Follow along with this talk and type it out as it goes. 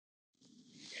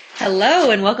Hello,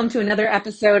 and welcome to another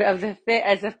episode of the Fit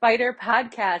as a Fighter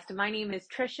podcast. My name is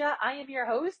Trisha. I am your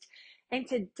host, and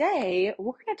today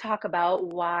we're going to talk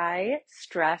about why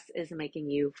stress is making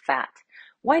you fat,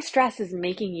 why stress is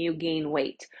making you gain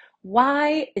weight,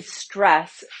 why is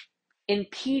stress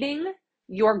impeding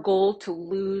your goal to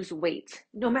lose weight,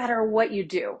 no matter what you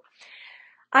do.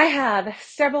 I have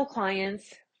several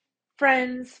clients,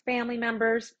 friends, family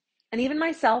members, and even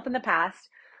myself in the past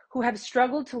who have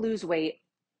struggled to lose weight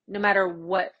no matter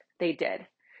what they did,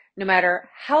 no matter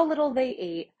how little they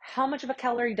ate, how much of a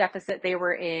calorie deficit they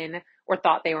were in or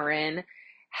thought they were in,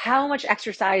 how much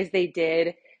exercise they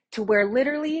did, to where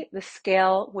literally the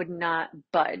scale would not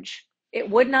budge. It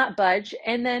would not budge.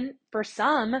 And then for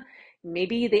some,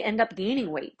 maybe they end up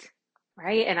gaining weight.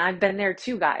 Right. And I've been there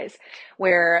too, guys,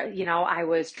 where, I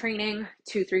was training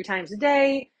 2, 3 times a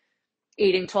day,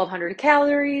 eating 1,200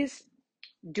 calories,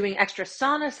 doing extra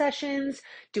sauna sessions,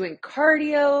 doing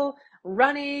cardio,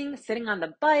 running, sitting on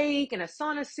the bike in a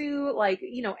sauna suit,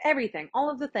 everything, all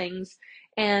of the things.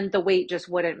 And the weight just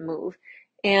wouldn't move.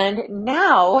 And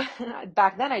now,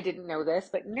 back then I didn't know this,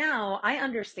 but now I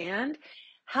understand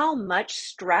how much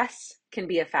stress can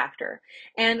be a factor.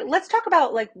 And let's talk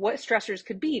about what stressors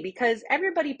could be, because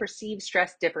everybody perceives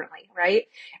stress differently, right?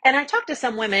 And I talked to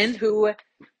some women who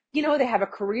they have a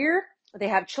career, they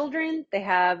have children, they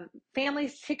have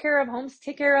families to take care of, homes to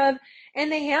take care of, and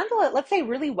they handle it, let's say,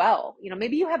 really well.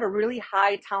 Maybe you have a really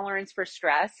high tolerance for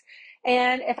stress.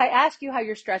 And if I ask you how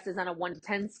your stress is on a 1 to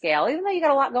 10 scale, even though you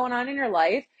got a lot going on in your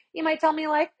life, you might tell me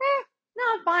no,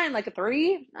 I'm fine, like a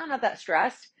 3. I'm not that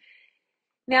stressed.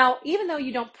 Now, even though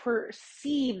you don't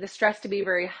perceive the stress to be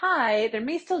very high, there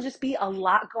may still just be a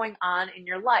lot going on in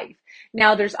your life.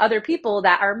 Now, there's other people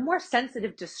that are more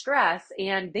sensitive to stress,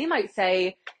 and they might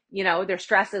say, their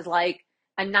stress is like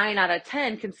a 9 out of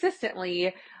 10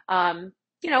 consistently. And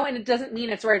it doesn't mean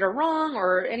it's right or wrong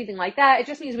or anything like that. It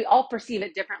just means we all perceive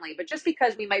it differently. But just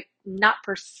because we might not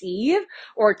perceive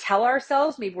or tell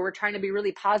ourselves, maybe we're trying to be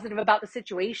really positive about the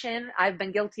situation. I've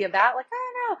been guilty of that. I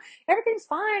don't know, everything's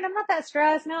fine. I'm not that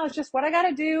stressed. No, it's just what I got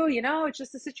to do. It's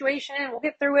just a situation. We'll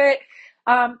get through it.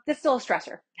 That's still a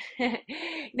stressor.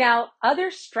 Now, other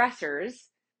stressors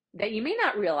that you may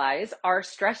not realize are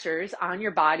stressors on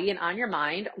your body and on your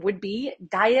mind would be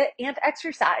diet and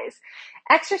exercise.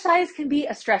 Exercise can be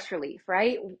a stress relief,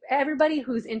 right? Everybody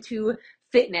who's into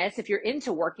fitness, if you're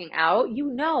into working out,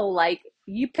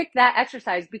 you pick that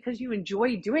exercise because you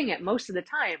enjoy doing it most of the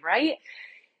time, right?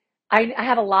 I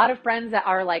have a lot of friends that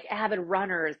are like avid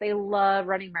runners. They love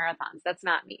running marathons. That's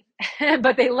not me.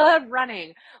 But they love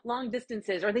running long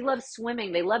distances, or they love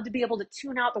swimming. They love to be able to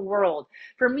tune out the world.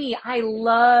 For me, I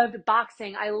loved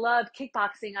boxing. I loved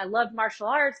kickboxing. I loved martial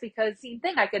arts because same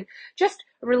thing. I could just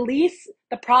release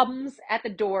the problems at the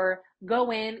door,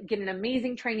 go in, get an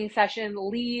amazing training session,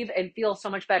 leave, and feel so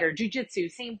much better. Jiu-jitsu,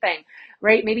 same thing,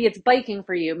 right? Maybe it's biking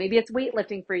for you. Maybe it's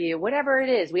weightlifting for you. Whatever it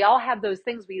is, we all have those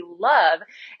things we love,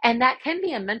 and that can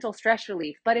be a mental stress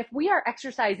relief. But if we are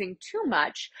exercising too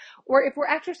much, or if we're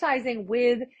exercising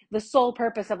with the sole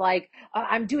purpose of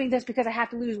I'm doing this because I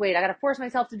have to lose weight, I got to force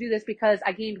myself to do this because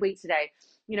I gained weight today,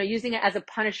 using it as a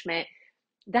punishment,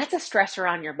 that's a stressor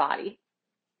on your body.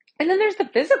 And then there's the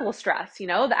physical stress,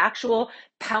 the actual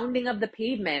pounding of the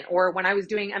pavement. Or when I was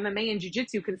doing MMA and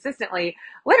jiu-jitsu consistently,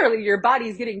 literally your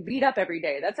body's getting beat up every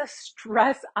day. That's a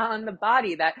stress on the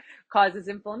body that causes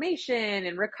inflammation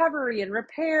and recovery and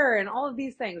repair and all of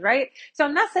these things, right? So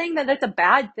I'm not saying that that's a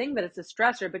bad thing, that it's a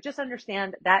stressor, but just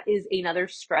understand that is another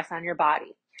stress on your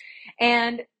body.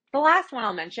 And the last one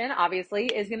I'll mention, obviously,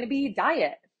 is going to be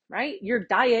diet, right? Your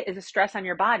diet is a stress on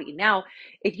your body. Now,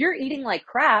 if you're eating like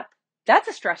crap, that's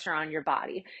a stressor on your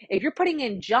body. If you're putting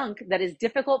in junk that is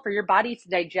difficult for your body to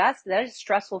digest, that is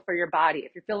stressful for your body.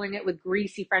 If you're filling it with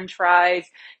greasy French fries,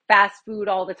 fast food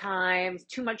all the time,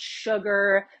 too much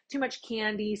sugar, too much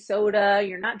candy, soda,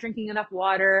 you're not drinking enough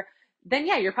water, then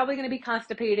yeah, you're probably going to be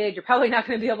constipated. You're probably not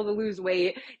going to be able to lose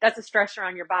weight. That's a stressor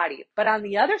on your body. But on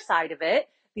the other side of it,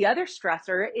 the other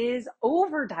stressor is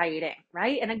over dieting,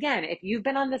 right? And again, if you've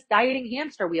been on this dieting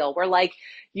hamster wheel where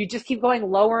you just keep going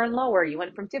lower and lower, you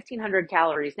went from 1,500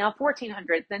 calories, now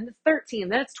 1,400, then it's 13,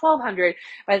 then it's 1,200.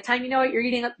 By the time you know it, you're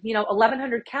eating,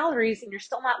 1,100 calories and you're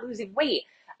still not losing weight.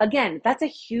 Again, that's a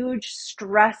huge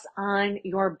stress on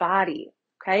your body.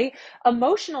 Okay.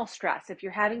 Emotional stress. If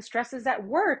you're having stresses at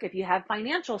work, if you have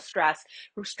financial stress,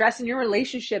 stress in your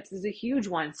relationships is a huge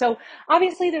one. So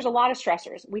obviously there's a lot of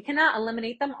stressors. We cannot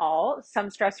eliminate them all. Some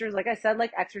stressors, like I said,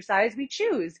 like exercise, we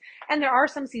choose. And there are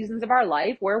some seasons of our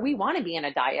life where we want to be in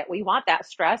a diet. We want that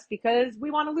stress because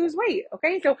we want to lose weight.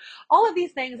 Okay. So all of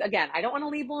these things, again, I don't want to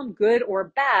label them good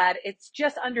or bad. It's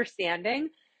just understanding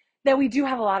that we do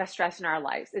have a lot of stress in our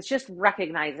lives. It's just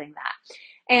recognizing that.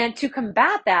 And to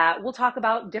combat that, we'll talk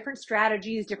about different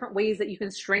strategies, different ways that you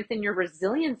can strengthen your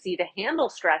resiliency to handle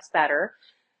stress better.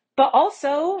 But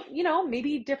also,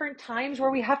 maybe different times where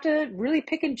we have to really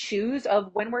pick and choose of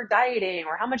when we're dieting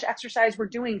or how much exercise we're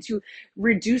doing to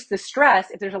reduce the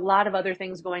stress if there's a lot of other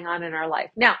things going on in our life.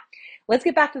 Now, let's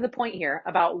get back to the point here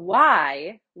about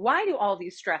why do all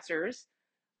these stressors,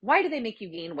 why do they make you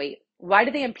gain weight? Why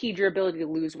do they impede your ability to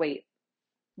lose weight?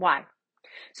 Why?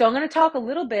 So I'm going to talk a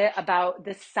little bit about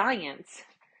the science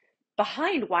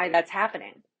behind why that's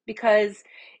happening, because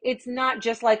it's not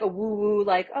just like a woo-woo,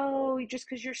 like, oh, just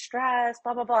because you're stressed,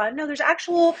 blah, blah, blah. No, there's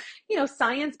actual,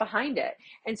 science behind it.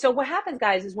 And so what happens,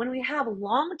 guys, is when we have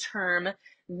long-term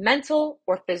mental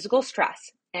or physical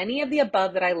stress, any of the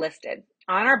above that I listed,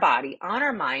 on our body, on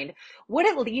our mind, what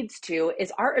it leads to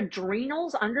is our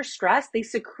adrenals under stress, they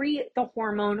secrete the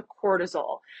hormone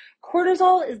cortisol.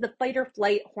 Cortisol is the fight or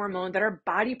flight hormone that our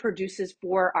body produces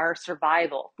for our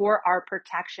survival, for our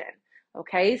protection.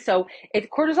 Okay, so if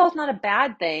cortisol is not a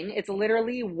bad thing, it's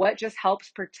literally what just helps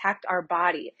protect our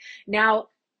body. Now,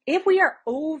 if we are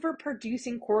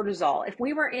overproducing cortisol, if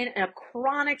we were in a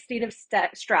chronic state of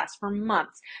stress for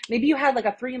months, maybe you had like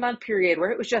a 3-month period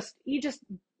where it was just,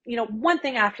 one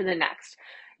thing after the next.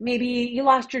 Maybe you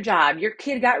lost your job, your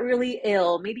kid got really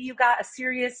ill, maybe you got a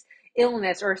serious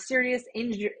illness or a serious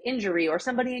injury, or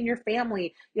somebody in your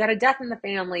family, you had a death in the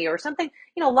family or something,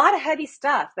 a lot of heavy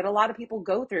stuff that a lot of people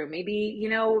go through.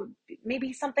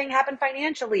 Maybe something happened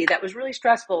financially that was really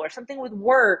stressful, or something with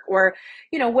work, or,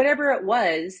 whatever it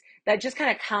was that just kind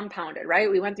of compounded,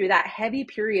 right? We went through that heavy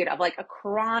period of like a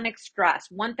chronic stress,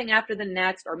 one thing after the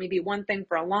next, or maybe one thing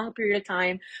for a long period of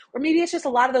time, or maybe it's just a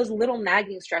lot of those little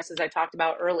nagging stresses I talked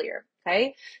about earlier.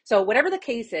 Okay. So whatever the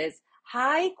case is,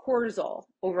 high cortisol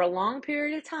over a long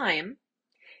period of time,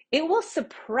 it will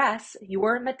suppress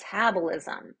your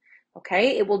metabolism.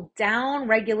 Okay, it will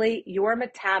down-regulate your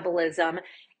metabolism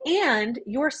and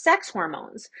your sex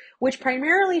hormones, which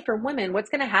primarily for women, what's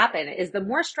going to happen is the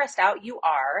more stressed out you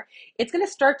are, it's going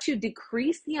to start to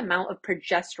decrease the amount of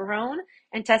progesterone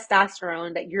and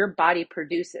testosterone that your body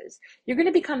produces. You're going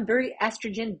to become very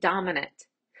estrogen dominant,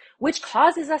 which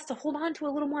causes us to hold on to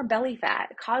a little more belly fat.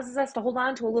 It causes us to hold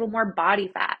on to a little more body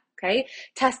fat. Okay.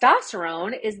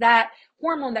 Testosterone is that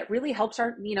hormone that really helps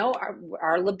our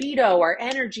libido, our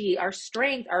energy, our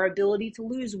strength, our ability to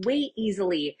lose weight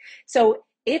easily. So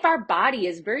if our body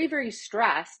is very, very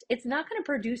stressed, it's not going to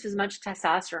produce as much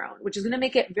testosterone, which is going to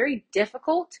make it very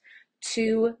difficult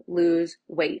to lose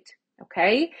weight.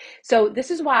 Okay, so this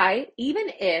is why even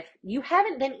if you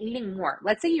haven't been eating more,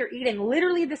 let's say you're eating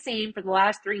literally the same for the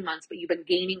last 3 months, but you've been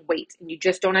gaining weight and you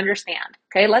just don't understand.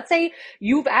 Okay, let's say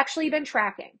you've actually been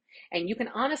tracking and you can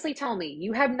honestly tell me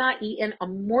you have not eaten a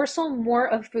morsel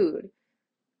more of food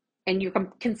and you're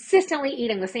consistently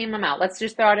eating the same amount. Let's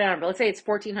just throw it out. But let's say it's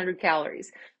 1,400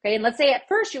 calories. Okay, and let's say at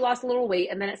first you lost a little weight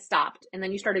and then it stopped and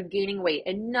then you started gaining weight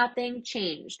and nothing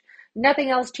changed. Nothing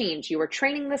else changed. You were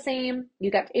training the same.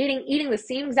 You kept eating the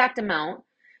same exact amount,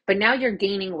 but now you're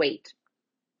gaining weight.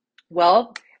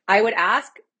 Well, I would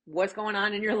ask, what's going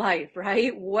on in your life,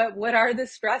 right? What are the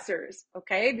stressors?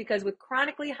 Okay, because with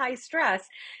chronically high stress,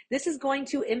 this is going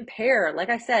to impair, like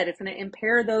I said, it's going to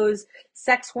impair those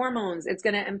sex hormones. It's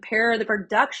going to impair the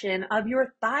production of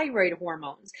your thyroid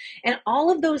hormones. And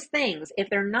all of those things, if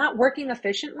they're not working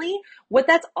efficiently, what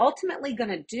that's ultimately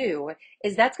going to do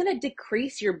is that's going to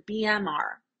decrease your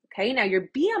BMR. Okay, now your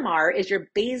BMR is your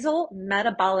basal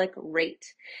metabolic rate.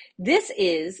 This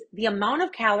is the amount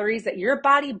of calories that your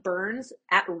body burns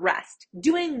at rest,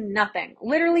 doing nothing,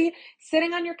 literally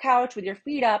sitting on your couch with your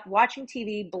feet up, watching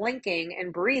TV, blinking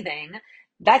and breathing.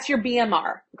 That's your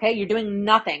BMR. Okay, you're doing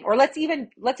nothing. Or let's even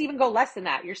go less than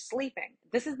that. You're sleeping.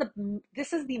 This is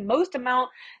the most amount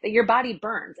that your body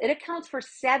burns. It accounts for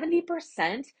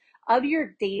 70% of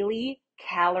your daily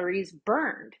calories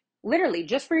burned. Literally,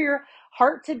 just for your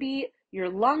heart to beat, your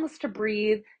lungs to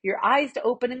breathe, your eyes to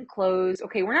open and close.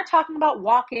 Okay, we're not talking about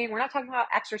walking. We're not talking about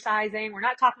exercising. We're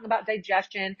not talking about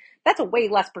digestion. That's a way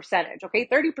less percentage. Okay,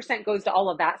 30% goes to all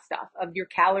of that stuff of your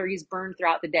calories burned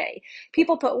throughout the day.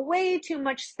 People put way too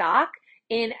much stock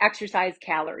in exercise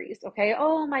calories. Okay,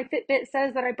 oh, my Fitbit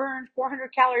says that I burned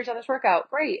 400 calories on this workout.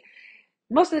 Great.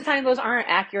 Most of the time, those aren't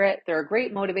accurate. They're a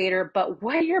great motivator, but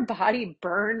where your body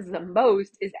burns the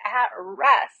most is at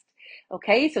rest.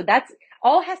 Okay, so that's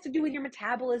all has to do with your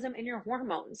metabolism and your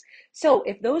hormones. So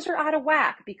if those are out of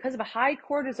whack because of a high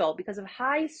cortisol, because of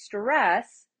high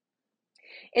stress,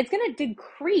 it's going to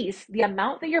decrease the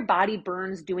amount that your body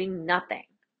burns doing nothing.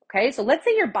 Okay, so let's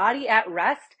say your body at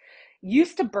rest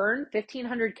used to burn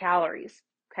 1,500 calories.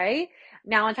 Okay.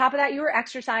 Now, on top of that, you were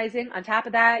exercising. On top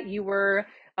of that, you were,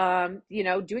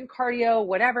 doing cardio,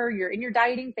 whatever. You're in your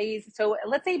dieting phase. So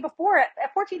let's say before at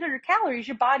 1400 calories,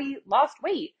 your body lost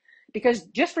weight because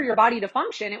just for your body to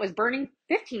function, it was burning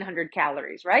 1500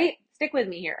 calories, right? Stick with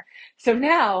me here. So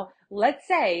now let's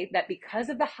say that because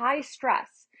of the high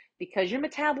stress, because your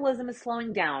metabolism is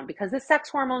slowing down, because the sex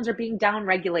hormones are being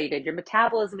downregulated, your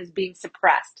metabolism is being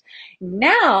suppressed.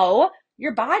 Now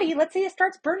your body, let's say it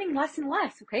starts burning less and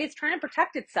less, okay? It's trying to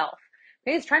protect itself,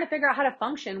 okay? It's trying to figure out how to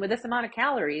function with this amount of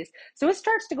calories. So it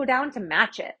starts to go down to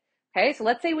match it, okay? So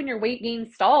let's say when your weight gain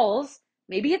stalls,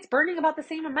 maybe it's burning about the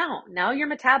same amount. Now your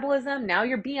metabolism, now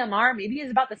your BMR, maybe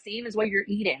is about the same as what you're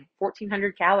eating,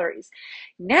 1400 calories.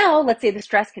 Now, let's say the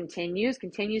stress continues.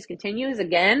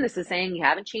 Again, this is saying you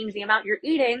haven't changed the amount you're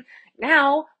eating.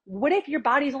 Now, what if your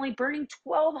body's only burning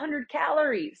 1200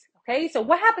 calories? Okay, so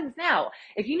what happens now?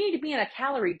 If you need to be in a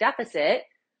calorie deficit,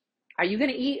 are you going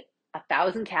to eat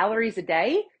 1,000 calories a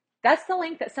day? That's the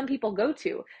length that some people go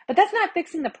to, but that's not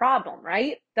fixing the problem,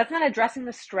 right? That's not addressing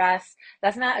the stress.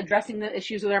 That's not addressing the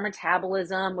issues with our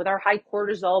metabolism, with our high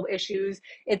cortisol issues.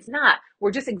 It's not.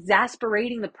 We're just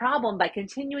exasperating the problem by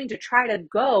continuing to try to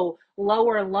go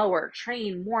lower and lower,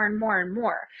 train more and more and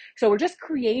more. So we're just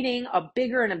creating a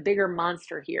bigger and a bigger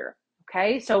monster here.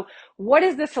 Okay, so what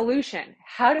is the solution?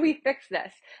 How do we fix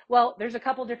this? Well, there's a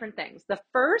couple different things. The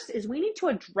first is we need to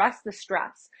address the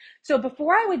stress. So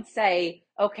before I would say,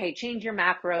 okay, change your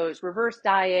macros, reverse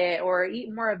diet, or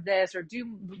eat more of this, or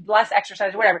do less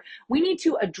exercise, or whatever, we need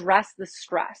to address the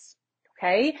stress.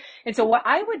 Okay, and so what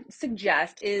I would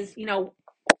suggest is,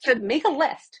 to make a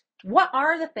list. What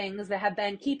are the things that have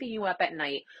been keeping you up at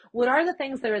night? What are the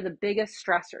things that are the biggest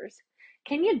stressors?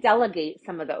 Can you delegate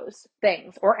some of those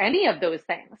things or any of those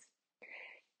things?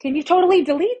 Can you totally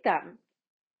delete them?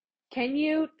 Can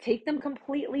you take them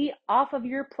completely off of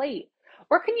your plate?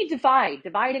 Or can you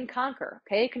divide and conquer?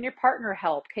 Okay. Can your partner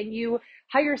help? Can you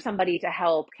hire somebody to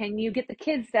help? Can you get the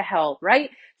kids to help?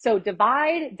 Right? So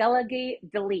divide,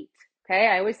 delegate, delete. Okay.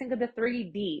 I always think of the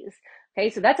 3 Ds. Okay.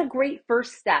 So that's a great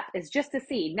first step, is just to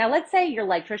see. Now, let's say you're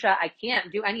like, Trisha, I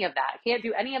can't do any of that. I can't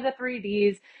do any of the 3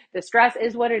 Ds. The stress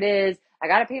is what it is. I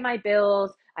got to pay my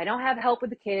bills. I don't have help with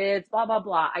the kids, blah, blah,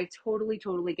 blah. I totally,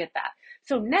 totally get that.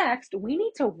 So next, we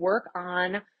need to work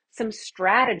on some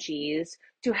strategies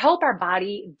to help our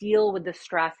body deal with the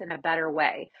stress in a better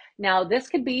way. Now, this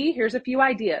could be, here's a few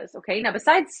ideas, okay? Now,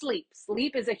 besides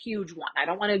sleep is a huge one. I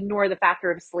don't want to ignore the factor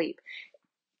of sleep.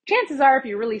 Chances are, if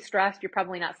you're really stressed, you're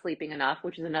probably not sleeping enough,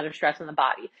 which is another stress on the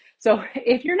body. So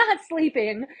if you're not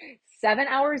sleeping 7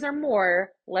 hours or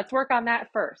more, let's work on that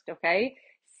first, okay?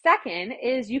 Second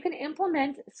is you can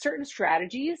implement certain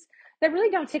strategies that really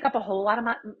don't take up a whole lot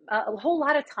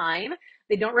of time.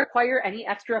 They don't require any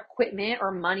extra equipment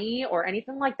or money or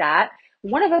anything like that.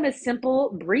 One of them is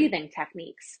simple breathing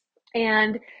techniques.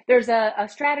 And there's a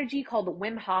strategy called the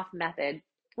Wim Hof method,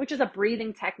 which is a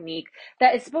breathing technique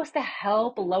that is supposed to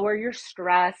help lower your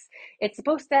stress. It's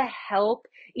supposed to help,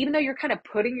 even though you're kind of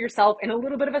putting yourself in a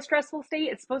little bit of a stressful state,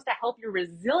 it's supposed to help your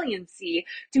resiliency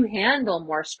to handle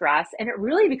more stress. And it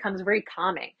really becomes very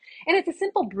calming. And it's a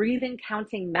simple breathing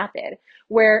counting method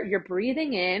where you're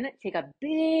breathing in, take a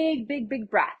big, big, big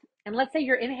breath. And let's say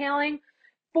you're inhaling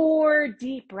 4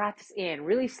 deep breaths in,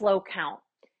 really slow count.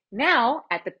 Now,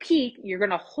 at the peak, you're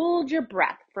going to hold your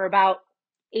breath for about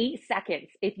 8 seconds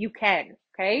if you can.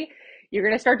 Okay. You're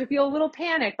going to start to feel a little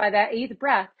panic by that eighth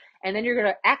breath. And then you're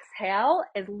going to exhale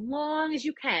as long as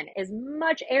you can, as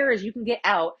much air as you can get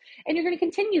out. And you're going to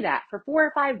continue that for 4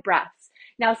 or 5 breaths.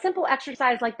 Now, a simple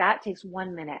exercise like that takes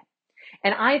 1 minute.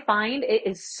 And I find it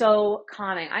is so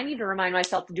calming. I need to remind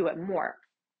myself to do it more.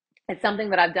 It's something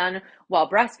that I've done while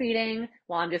breastfeeding,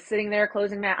 while I'm just sitting there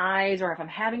closing my eyes, or if I'm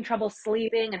having trouble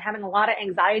sleeping and having a lot of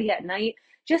anxiety at night.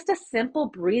 Just a simple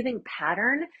breathing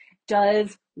pattern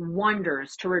does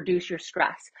wonders to reduce your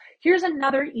stress. Here's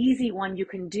another easy one you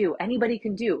can do. Anybody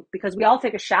can do, because we all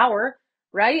take a shower,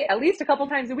 right? At least a couple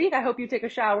times a week. I hope you take a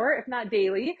shower, if not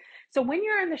daily. So when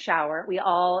you're in the shower, we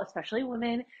all, especially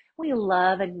women, we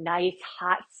love a nice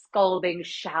hot scalding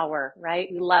shower, right?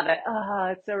 We love it. Oh,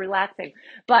 it's so relaxing.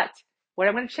 But what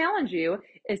I'm going to challenge you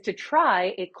is to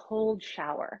try a cold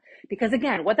shower. Because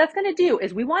again, what that's going to do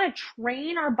is we want to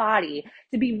train our body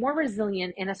to be more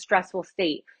resilient in a stressful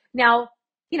state. Now,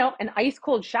 an ice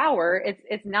cold shower,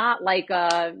 it's not like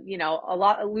a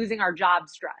lot of losing our job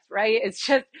stress, right? It's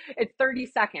 30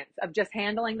 seconds of just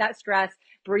handling that stress,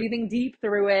 breathing deep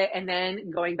through it, and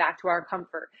then going back to our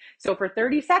comfort. So for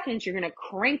 30 seconds, you're going to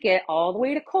crank it all the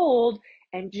way to cold,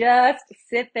 and just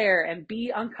sit there and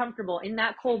be uncomfortable in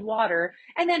that cold water.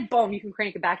 And then boom, you can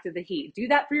crank it back to the heat. Do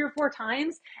that 3 or 4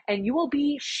 times and you will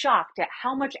be shocked at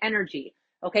how much energy.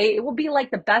 Okay. It will be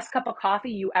like the best cup of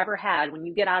coffee you ever had when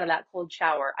you get out of that cold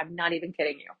shower. I'm not even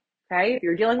kidding you. Okay. If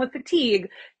you're dealing with fatigue,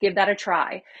 give that a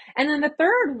try. And then the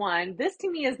third one, this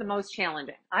to me is the most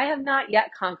challenging. I have not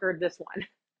yet conquered this one.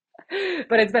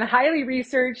 But it's been highly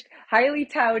researched, highly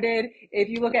touted. If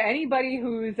you look at anybody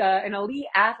who's an elite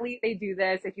athlete, they do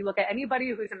this. If you look at anybody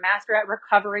who's a master at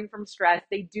recovering from stress,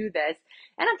 they do this.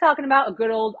 And I'm talking about a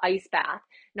good old ice bath.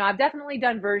 Now, I've definitely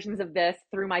done versions of this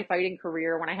through my fighting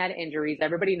career when I had injuries.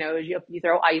 Everybody knows you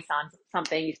throw ice on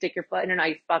something, you stick your foot in an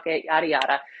ice bucket, yada,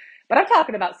 yada. But I'm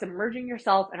talking about submerging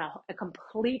yourself in a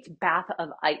complete bath of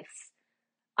ice.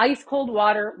 Ice cold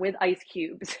water with ice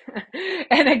cubes.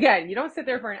 And again, you don't sit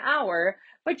there for an hour,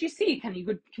 but you see, can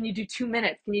you do 2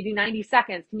 minutes? Can you do 90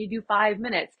 seconds? Can you do 5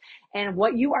 minutes? And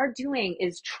what you are doing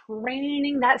is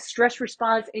training that stress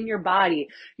response in your body.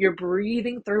 You're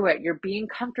breathing through it. You're being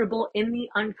comfortable in the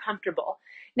uncomfortable.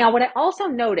 Now, what I also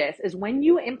notice is when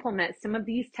you implement some of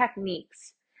these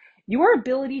techniques, your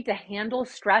ability to handle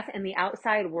stress in the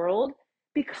outside world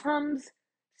becomes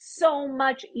so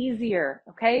much easier.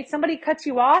 Okay. Somebody cuts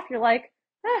you off. You're like,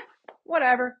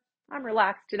 whatever. I'm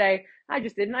relaxed today. I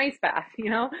just did an ice bath,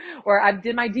 or I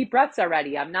did my deep breaths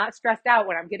already. I'm not stressed out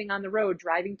when I'm getting on the road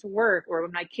driving to work or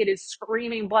when my kid is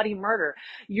screaming bloody murder.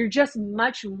 You're just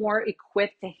much more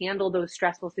equipped to handle those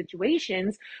stressful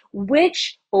situations,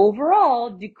 which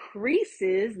overall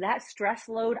decreases that stress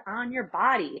load on your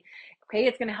body. Okay.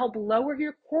 It's going to help lower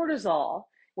your cortisol,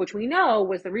 which we know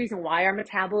was the reason why our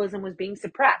metabolism was being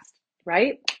suppressed,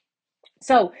 right?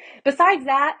 So besides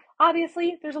that,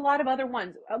 obviously, there's a lot of other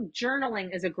ones.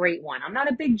 Journaling is a great one. I'm not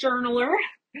a big journaler.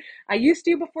 I used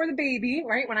to before the baby,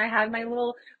 right? When I had my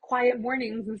little quiet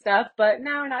mornings and stuff, but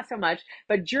now not so much.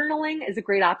 But journaling is a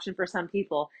great option for some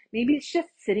people. Maybe it's just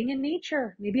sitting in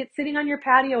nature. Maybe it's sitting on your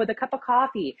patio with a cup of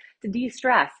coffee to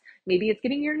de-stress. Maybe it's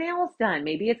getting your nails done.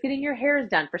 Maybe it's getting your hairs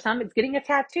done. For some, it's getting a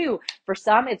tattoo. For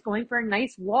some, it's going for a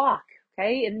nice walk.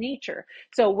 Okay, in nature.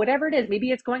 So whatever it is,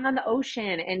 maybe it's going on the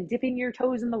ocean and dipping your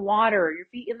toes in the water, your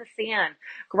feet in the sand,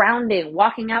 grounding,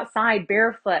 walking outside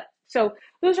barefoot. So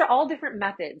those are all different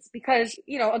methods because,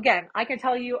 again, I can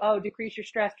tell you, oh, decrease your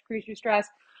stress, decrease your stress.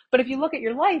 But if you look at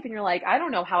your life and you're like, I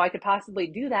don't know how I could possibly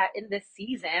do that in this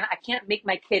season. I can't make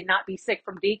my kid not be sick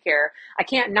from daycare. I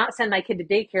can't not send my kid to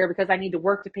daycare because I need to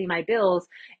work to pay my bills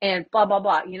and blah, blah,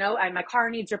 blah, and my car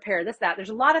needs repair, this, that. There's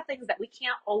a lot of things that we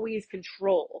can't always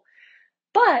control.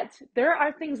 But there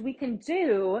are things we can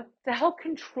do to help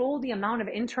control the amount of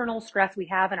internal stress we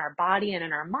have in our body and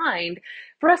in our mind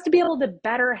for us to be able to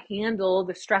better handle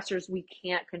the stressors we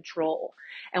can't control.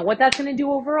 And what that's going to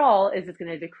do overall is it's going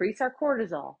to decrease our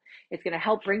cortisol. It's going to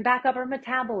help bring back up our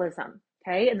metabolism.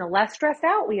 Okay. And the less stressed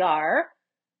out we are,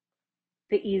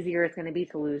 the easier it's going to be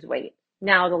to lose weight.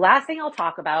 Now, the last thing I'll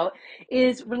talk about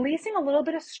is releasing a little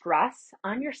bit of stress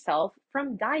on yourself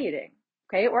from dieting.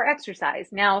 Okay, or exercise.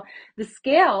 Now, the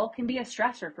scale can be a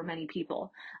stressor for many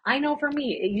people. I know for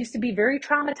me, it used to be very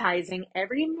traumatizing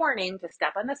every morning to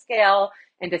step on the scale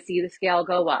and to see the scale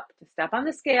go up, to step on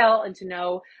the scale and to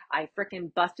know I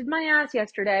freaking busted my ass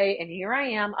yesterday and here I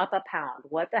am up a pound.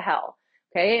 What the hell?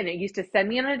 Okay, and it used to send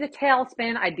me in a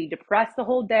tailspin. I'd be depressed the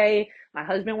whole day. My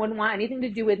husband wouldn't want anything to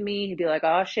do with me. He'd be like,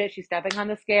 oh shit, she's stepping on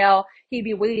the scale. He'd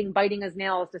be waiting, biting his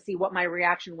nails to see what my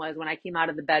reaction was when I came out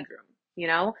of the bedroom.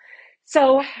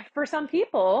 So for some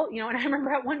people, and I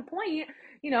remember at one point,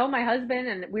 my husband,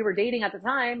 and we were dating at the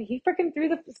time, he freaking threw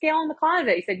the scale in the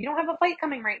closet. He said, you don't have a fight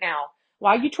coming right now.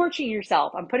 Why are you torturing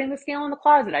yourself? I'm putting the scale in the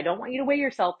closet. I don't want you to weigh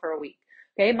yourself for a week.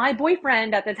 Okay. My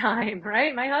boyfriend at the time,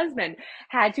 right? My husband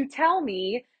had to tell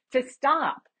me to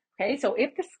stop. Okay. So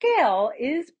if the scale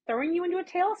is throwing you into a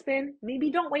tailspin,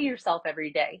 maybe don't weigh yourself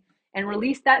every day and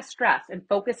release that stress and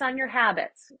focus on your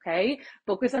habits. Okay.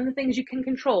 Focus on the things you can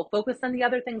control. Focus on the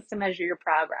other things to measure your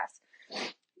progress.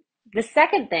 The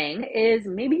second thing is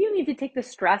maybe you need to take the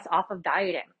stress off of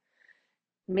dieting.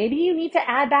 Maybe you need to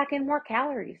add back in more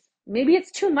calories. Maybe it's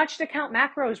too much to count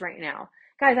macros right now.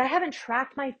 Guys, I haven't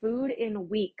tracked my food in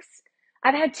weeks.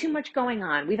 I've had too much going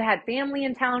on. We've had family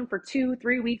in town for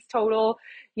 2-3 weeks total,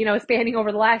 spanning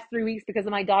over the last 3 weeks because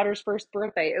of my daughter's first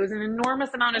birthday. It was an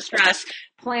enormous amount of stress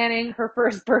planning her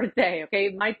first birthday.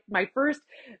 Okay. My first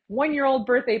 1-year-old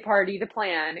birthday party to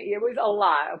plan. It was a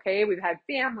lot. Okay. We've had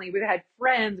family, we've had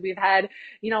friends, we've had,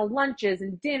 lunches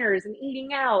and dinners and eating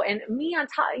out, and me on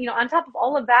top of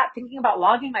all of that, thinking about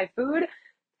logging my food.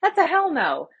 That's a hell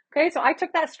no. Okay. So I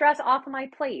took that stress off of my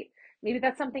plate. Maybe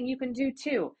that's something you can do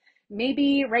too.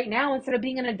 Maybe right now, instead of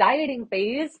being in a dieting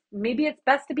phase, maybe it's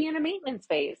best to be in a maintenance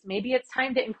phase. Maybe it's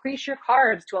time to increase your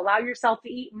carbs to allow yourself to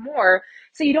eat more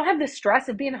so you don't have the stress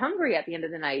of being hungry at the end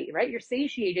of the night, right? You're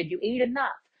satiated, you ate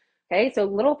enough. Okay, so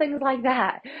little things like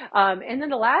that. And then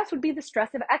the last would be the stress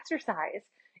of exercise.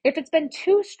 If it's been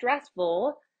too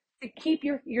stressful to keep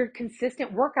your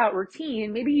consistent workout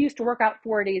routine, maybe you used to work out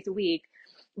 4 days a week,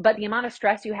 but the amount of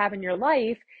stress you have in your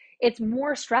life, it's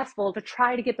more stressful to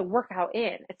try to get the workout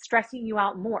in. It's stressing you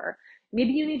out more.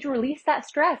 Maybe you need to release that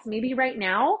stress. Maybe right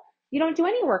now you don't do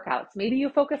any workouts. Maybe you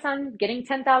focus on getting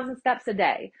 10,000 steps a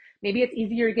day. Maybe it's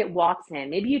easier to get walks in.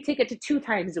 Maybe you take it to 2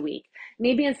 times a week.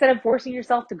 Maybe instead of forcing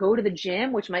yourself to go to the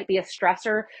gym, which might be a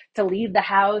stressor, to leave the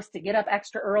house, to get up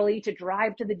extra early, to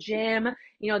drive to the gym,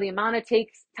 the amount of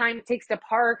time it takes to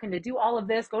park and to do all of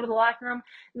this, go to the locker room.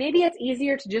 Maybe it's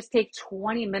easier to just take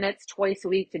 20 minutes twice a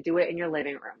week to do it in your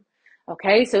living room.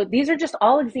 Okay, so these are just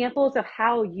all examples of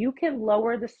how you can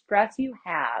lower the stress you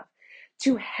have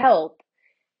to help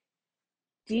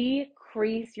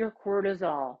decrease your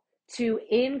cortisol, to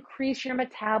increase your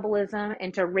metabolism,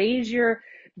 and to raise your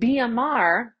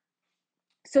BMR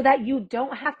so that you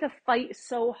don't have to fight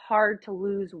so hard to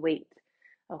lose weight.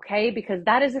 Okay, because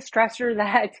that is a stressor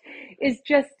that is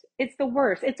just, it's the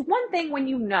worst. It's one thing when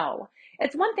you know.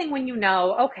 It's one thing when you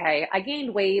know, okay, I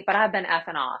gained weight, but I've been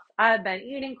effing off. I've been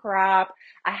eating crap.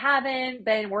 I haven't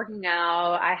been working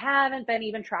out. I haven't been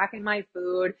even tracking my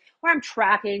food, or I'm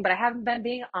tracking, but I haven't been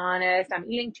being honest. I'm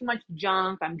eating too much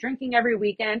junk. I'm drinking every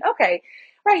weekend. Okay,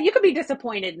 right. You could be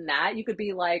disappointed in that. You could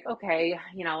be like, okay,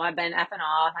 I've been effing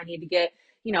off. I need to get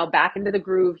back into the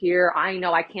groove here. I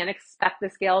know I can't expect the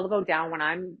scale to go down when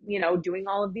I'm, doing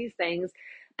all of these things.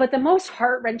 But the most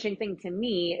heart-wrenching thing to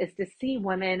me is to see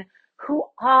women who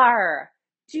are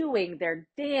doing their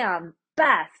damn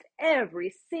best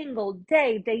every single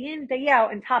day, day in, day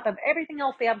out, on top of everything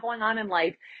else they have going on in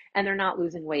life, and they're not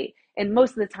losing weight. And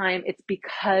most of the time, it's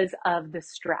because of the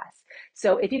stress.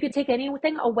 So if you could take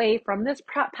anything away from this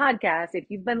podcast, if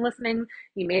you've been listening,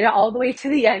 you made it all the way to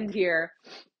the end here,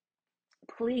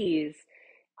 please,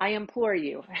 I implore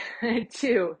you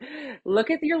to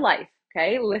look at your life,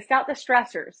 okay? List out the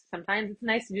stressors. Sometimes it's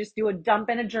nice to just do a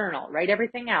dump in a journal, write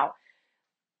everything out.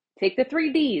 Take the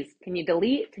 3 Ds. Can you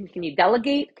delete? Can you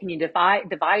delegate? Can you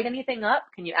divide anything up?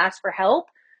 Can you ask for help?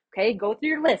 Okay, go through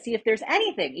your list. See if there's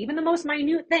anything, even the most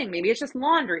minute thing. Maybe it's just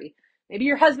laundry. Maybe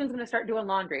your husband's going to start doing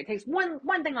laundry. It takes one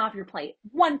thing off your plate.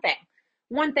 One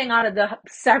thing out of the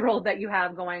several that you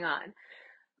have going on.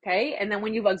 Okay. And then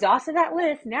when you've exhausted that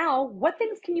list, now what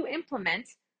things can you implement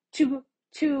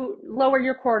to lower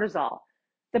your cortisol?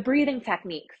 The breathing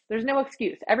techniques. There's no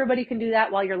excuse. Everybody can do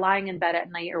that while you're lying in bed at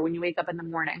night or when you wake up in the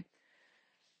morning.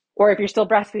 Or if you're still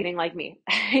breastfeeding like me,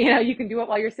 you can do it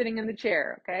while you're sitting in the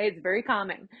chair. Okay. It's very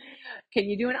common. Can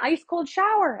you do an ice cold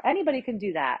shower? Anybody can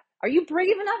do that. Are you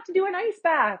brave enough to do an ice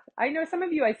bath? I know some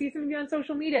of you, I see some of you on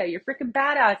social media. You're freaking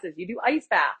badasses. You do ice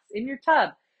baths in your tub.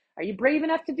 Are you brave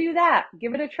enough to do that?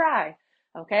 Give it a try.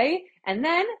 Okay. And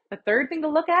then the third thing to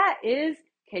look at is,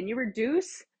 can you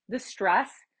reduce the stress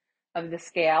of the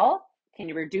scale? Can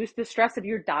you reduce the stress of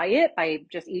your diet by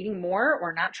just eating more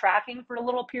or not tracking for a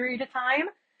little period of time?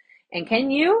 And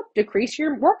can you decrease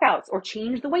your workouts or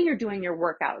change the way you're doing your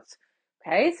workouts?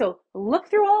 Okay, so look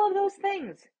through all of those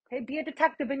things. Okay, be a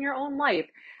detective in your own life.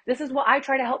 This is what I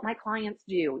try to help my clients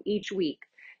do each week,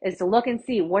 is to look and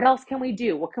see what else can we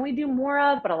do? What can we do more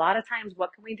of? But a lot of times,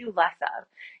 what can we do less of?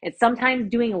 And sometimes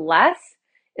doing less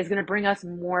is going to bring us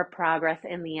more progress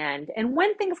in the end. And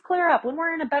when things clear up, when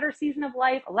we're in a better season of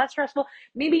life, less stressful,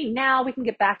 maybe now we can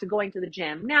get back to going to the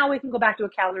gym. Now we can go back to a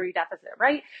calorie deficit,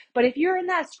 right? But if you're in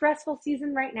that stressful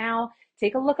season right now,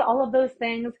 take a look at all of those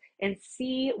things and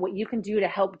see what you can do to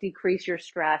help decrease your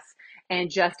stress and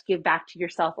just give back to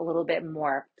yourself a little bit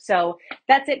more. So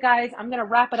that's it, guys. I'm going to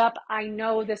wrap it up. I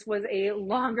know this was a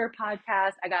longer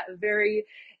podcast. I got very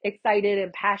excited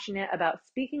and passionate about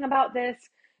speaking about this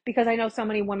because I know so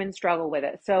many women struggle with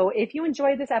it. So if you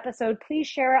enjoyed this episode, please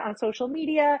share it on social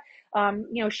media.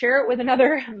 Share it with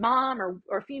another mom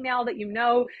or female that you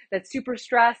know that's super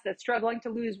stressed, that's struggling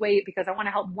to lose weight, because I want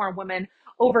to help more women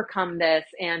overcome this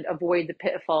and avoid the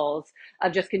pitfalls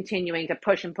of just continuing to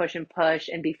push and push and push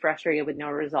and be frustrated with no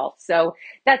results. So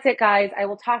that's it, guys. I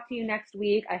will talk to you next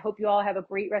week. I hope you all have a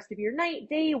great rest of your night,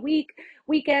 day, week,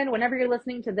 weekend, whenever you're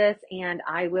listening to this, and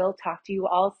I will talk to you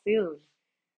all soon.